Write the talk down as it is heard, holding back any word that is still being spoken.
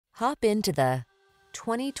Hop into the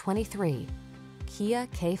 2023 Kia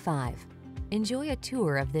K5. Enjoy a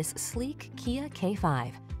tour of this sleek Kia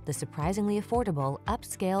K5, the surprisingly affordable,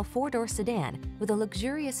 upscale four-door sedan with a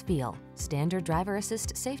luxurious feel, standard driver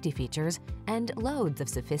assist safety features, and loads of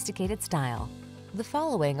sophisticated style. The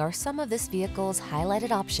following are some of this vehicle's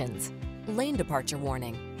highlighted options: lane departure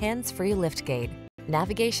warning, hands-free liftgate,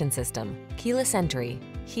 navigation system, keyless entry,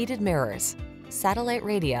 heated mirrors, satellite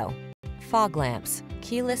radio, fog lamps,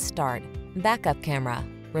 keyless start, backup camera,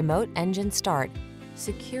 remote engine start.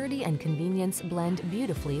 Security and convenience blend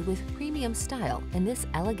beautifully with premium style in this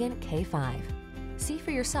elegant K5. See for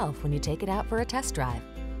yourself when you take it out for a test drive.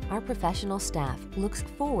 Our professional staff looks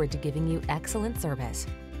forward to giving you excellent service.